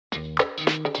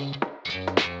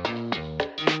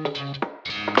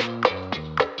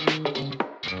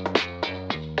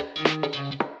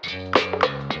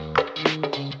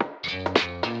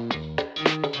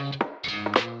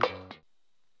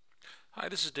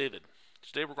is David.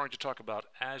 Today we're going to talk about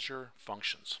Azure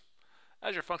Functions.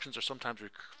 Azure Functions are sometimes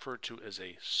referred to as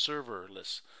a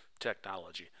serverless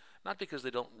technology. Not because they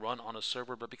don't run on a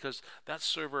server, but because that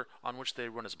server on which they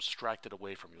run is abstracted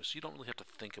away from you. So you don't really have to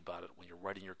think about it when you're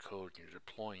writing your code and you're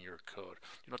deploying your code.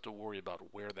 You don't have to worry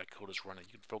about where that code is running.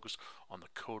 You can focus on the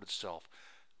code itself,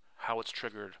 how it's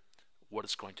triggered, what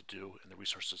it's going to do, and the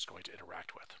resources it's going to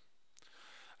interact with.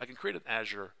 I can create an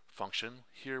Azure function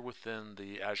here within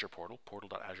the Azure Portal,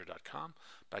 portal.azure.com,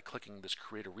 by clicking this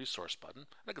Create a Resource button.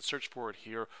 I can search for it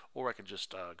here, or I can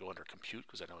just go under Compute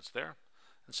because I know it's there,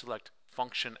 and select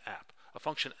Function App. A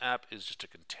function app is just a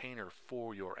container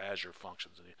for your Azure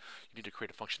functions. And you need to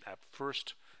create a function app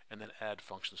first and then add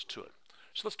functions to it.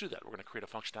 So let's do that. We're going to create a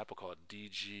function app. We'll call it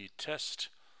GCast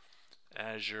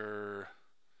Azure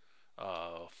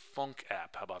Func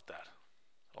App. How about that?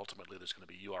 Ultimately, there's going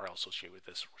to be URL associated with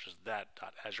this, which is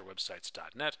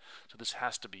that.azurewebsites.net. So this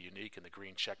has to be unique, and the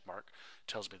green check mark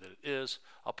tells me that it is.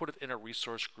 I'll put it in a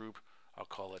resource group. I'll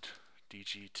call it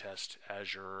GCast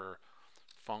Azure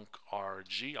Func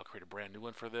RG. I'll create a brand new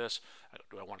one for this.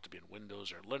 Do I want it to be in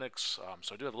Windows or Linux?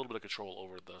 So I do have a little bit of control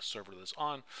over the server that it's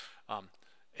on.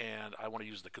 And I want to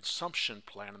use the consumption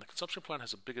plan, and the consumption plan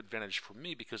has a big advantage for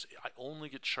me because I only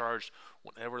get charged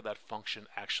whenever that function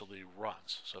actually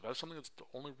runs. So if I have something that's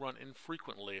only run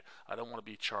infrequently, I don't want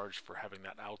to be charged for having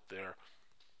that out there.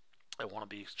 I want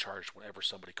to be charged whenever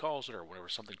somebody calls it or whenever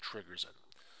something triggers it.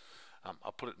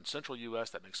 I'll put it in Central US.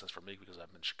 That makes sense for me because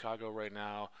I'm in Chicago right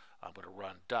now. I'm going to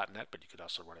run .NET, but you could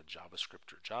also run a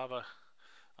JavaScript or Java.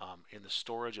 In the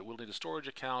storage, it will need a storage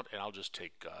account, and I'll just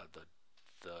take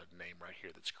the name right here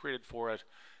that's created for it.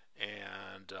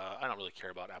 And I don't really care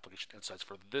about application insights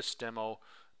for this demo,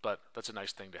 but that's a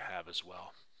nice thing to have as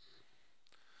well.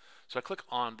 So I click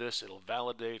on this, it'll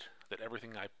validate that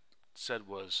everything I said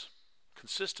was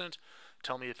consistent,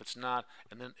 tell me if it's not,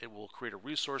 and then it will create a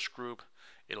resource group,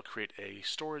 it'll create a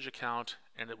storage account,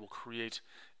 and it will create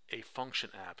a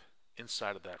function app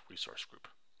inside of that resource group.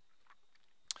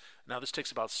 Now this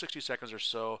takes about 60 seconds or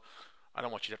so. I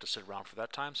don't want you to have to sit around for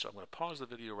that time, so I'm going to pause the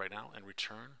video right now and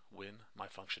return when my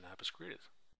function app is created.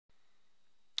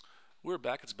 We're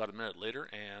back. It's about a minute later,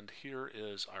 and here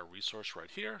is our resource right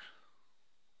here.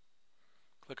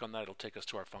 Click on that. It'll take us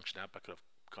to our function app. I could have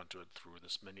gone to it through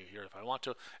this menu here if I want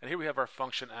to. And here we have our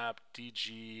function app,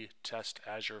 GCast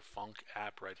Azure Func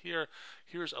App right here.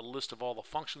 Here's a list of all the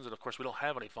functions, and of course we don't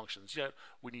have any functions yet.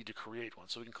 We need to create one.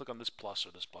 So we can click on this plus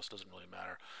or this plus, doesn't really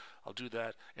matter. I'll do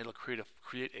that, and it'll create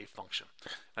a function.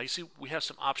 Now you see we have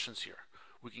some options here.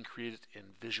 We can create it in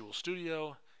Visual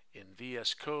Studio, in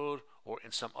VS Code, or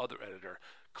in some other editor.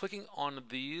 Clicking on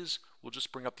these will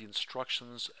just bring up the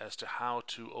instructions as to how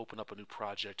to open up a new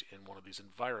project in one of these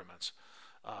environments.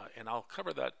 And I'll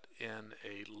cover that in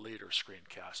a later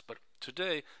screencast. But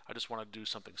today, I just want to do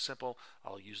something simple.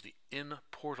 I'll use the In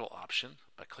Portal option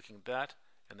by clicking that,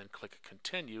 and then click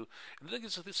Continue. And then it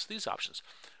gives us these options: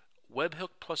 Webhook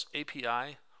plus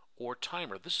API or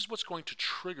Timer. This is what's going to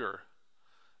trigger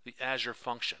the Azure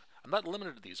function. I'm not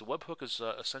limited to these. A webhook is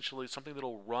essentially something that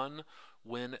will run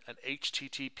when an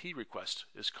HTTP request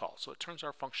is called. So it turns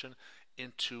our function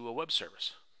into a web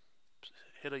service.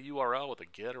 Hit a URL with a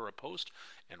get or a post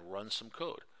and run some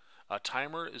code. A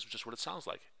timer is just what it sounds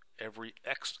like. Every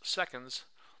X seconds,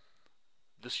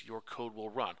 your code will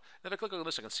run. And if I click on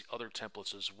this, I can see other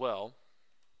templates as well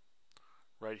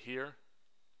right here.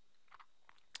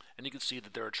 And you can see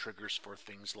that there are triggers for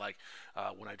things like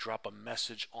when I drop a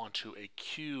message onto a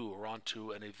queue or onto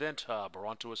an event hub or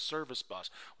onto a service bus,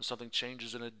 when something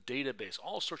changes in a database,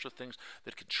 all sorts of things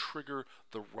that can trigger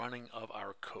the running of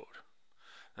our code.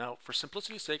 Now, for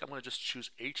simplicity's sake, I'm going to just choose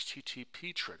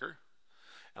HTTP trigger,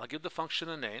 and I'll give the function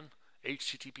a name,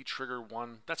 HTTP trigger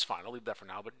 1. That's fine. I'll leave that for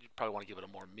now, but you probably want to give it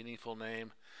a more meaningful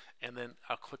name. And then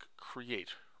I'll click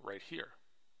Create right here.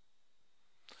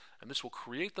 And this will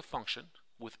create the function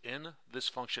within this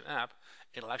function app.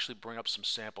 It'll actually bring up some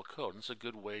sample code. And it's a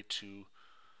good way to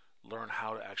learn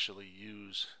how to actually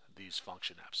use these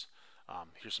function apps.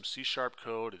 Here's some C#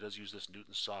 code. It does use this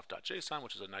newtonsoft.json,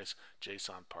 which is a nice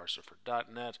JSON parser for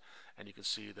 .NET, and you can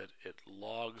see that it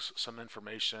logs some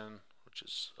information, which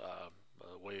is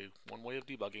one way of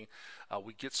debugging.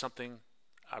 We get something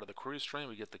out of the query string.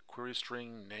 We get the query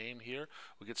string name here.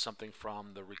 We get something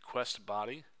from the request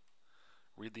body.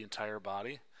 Read the entire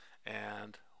body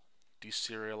and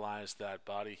deserialize that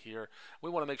body here. We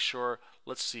want to make sure,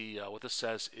 let's see, what this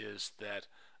says is that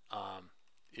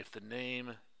if the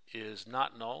name is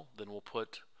not null, then we'll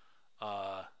put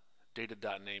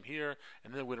data.name here,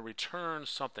 and then we're going to return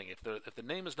something. If the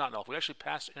name is not null, if we actually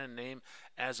pass in a name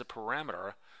as a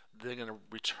parameter, they're going to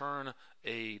return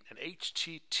an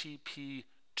HTTP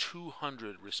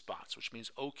 200 response, which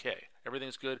means okay,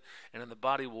 everything's good, and then the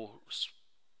body will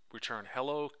return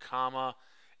hello, comma,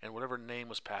 and whatever name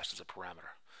was passed as a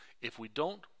parameter. If we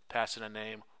don't pass in a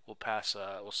name,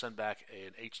 we'll send back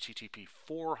an HTTP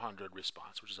 400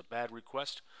 response, which is a bad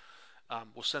request.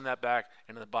 We'll send that back,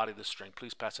 and in the body of this string,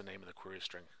 please pass a name in the query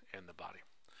string in the body.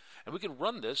 And we can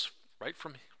run this right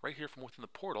here from within the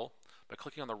portal by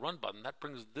clicking on the run button. That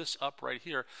brings this up right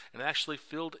here, and it actually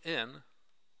filled in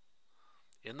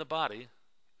the body.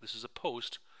 This is a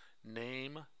post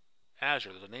name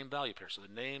Azure. There's a name value pair, so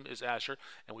the name is Azure,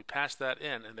 and we pass that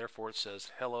in, and therefore it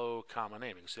says hello, comma,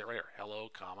 name. You can see it right here, hello,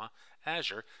 comma,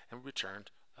 Azure, and we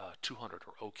returned 200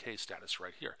 or OK status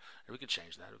right here. And we can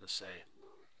change that. We can say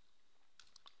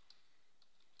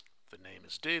the name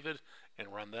is David,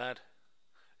 and run that.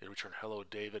 It'll return hello,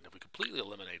 David. And if we completely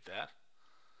eliminate that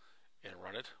and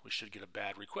run it, we should get a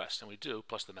bad request, and we do.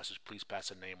 Plus the message, please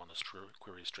pass a name on the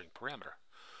query string parameter.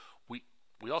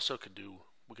 We also can do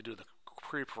the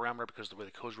query parameter because of the way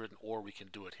the code's written, or we can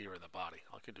do it here in the body.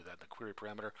 I can do that in the query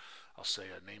parameter. I'll say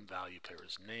a name value pair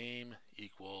is name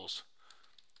equals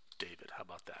David. How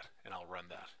about that? And I'll run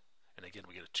that. And again,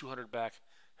 we get a 200 back.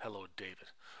 Hello,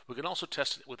 David. We can also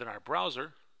test it within our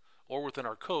browser or within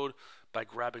our code by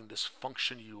grabbing this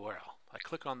function URL. I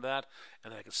click on that,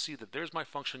 and then I can see that there's my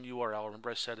function URL.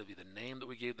 Remember I said it'd be the name that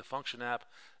we gave the function app,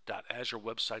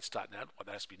 .azurewebsites.net. Well,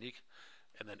 that's unique.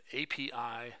 And then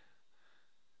API,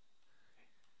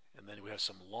 and then we have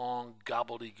some long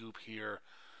gobbledygook here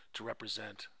to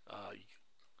represent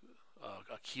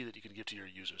a key that you can give to your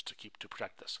users to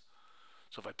protect this.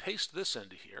 So if I paste this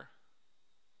into here,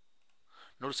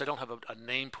 notice I don't have a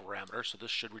name parameter, so this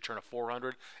should return a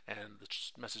 400, and the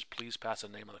message, please pass a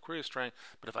name on the query string.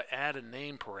 But if I add a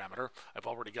name parameter, I've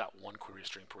already got one query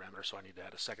string parameter, so I need to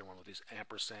add a second one with these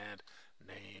ampersand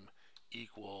name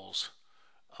equals,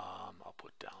 I'll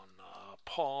put down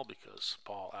Paul, because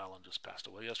Paul Allen just passed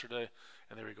away yesterday,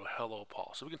 and there we go, hello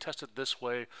Paul. So we can test it this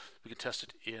way. We can test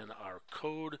it in our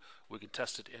code. We can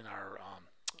test it in our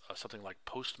something like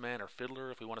Postman or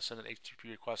Fiddler if we want to send an HTTP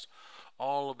request.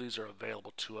 All of these are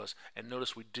available to us, and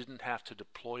notice we didn't have to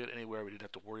deploy it anywhere. We didn't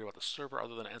have to worry about the server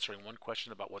other than answering one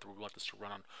question about whether we want this to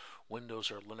run on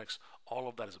Windows or Linux. All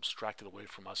of that is abstracted away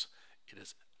from us. It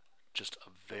is just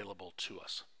available to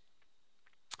us.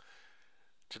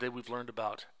 Today we've learned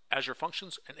about Azure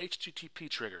Functions and HTTP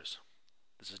triggers.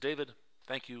 This is David.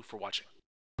 Thank you for watching.